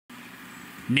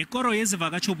Nekoro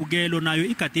yabezevakatjhobukelo nayo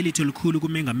igadelithi elikhulu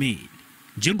kumengameli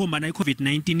njengombana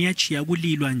i-COVID-19 yachiya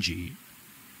kulilwa nje.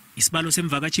 Isibalo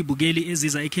semvakatjhibukeli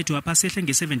eziza ekhethu apha sehle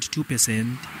nge-72%.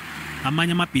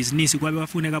 Amanye amabhizinisi kwabe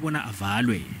wafuneka bona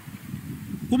avalwe.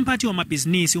 Umphathi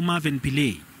wamabhizinisi uMarvin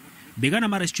Pillay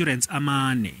bekanama-restaurants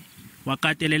amane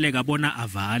wakateleleka bona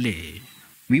avale.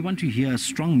 We want to hear a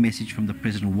strong message from the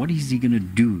president. What is he going to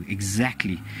do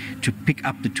exactly to pick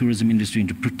up the tourism industry and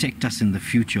to protect us in the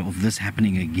future of this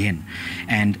happening again?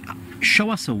 And show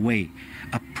us a way,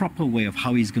 a proper way of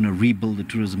how he's going to rebuild the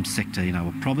tourism sector in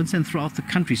our province and throughout the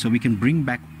country so we can bring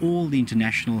back all the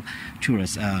international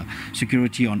tourists,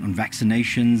 security on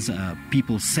vaccinations,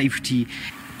 people's safety.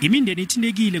 Imindeni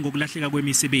ithinekile ngokulahleka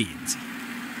kwemisebenzi.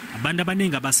 Abantu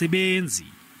abaningi abasebenzi.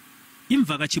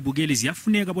 Imvakatjhibukeli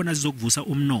ziyafuneka bona zizokuvusa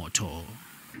umnotho.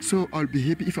 So I'll be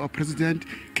happy if our president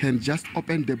can just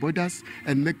open the borders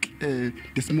and make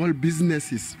the small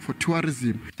businesses for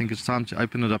tourism. I think it's time to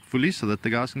open it up fully so that the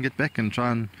guys can get back and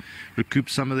try and recoup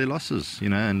some of their losses, you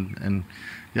know, and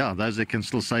yeah, those that can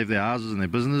still save their houses and their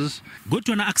businesses.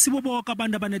 Kodwa akusibo bonke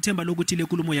abantu abanethemba lokuthi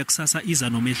nekulumo yakusasa iza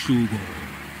nomehluko.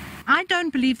 I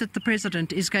don't believe that the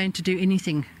president is going to do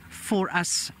anything for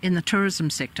us in the tourism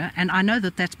sector, and I know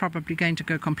that that's probably going to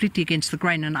go completely against the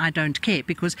grain, and I don't care,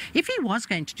 because if he was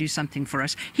going to do something for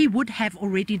us, he would have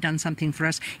already done something for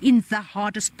us in the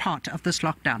hardest part of this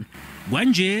lockdown.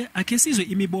 Kwanje ake sizwe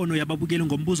imibono yababukeli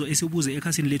ngombuzo esibuze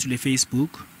ekhasini lethu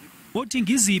le-Facebook. Othi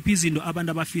ngiziphi izinto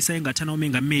abantu abafisa engathana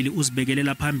umengameli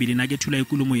uzibekelela phambili nakethula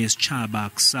ikulumo yesitjhaba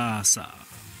kusasa.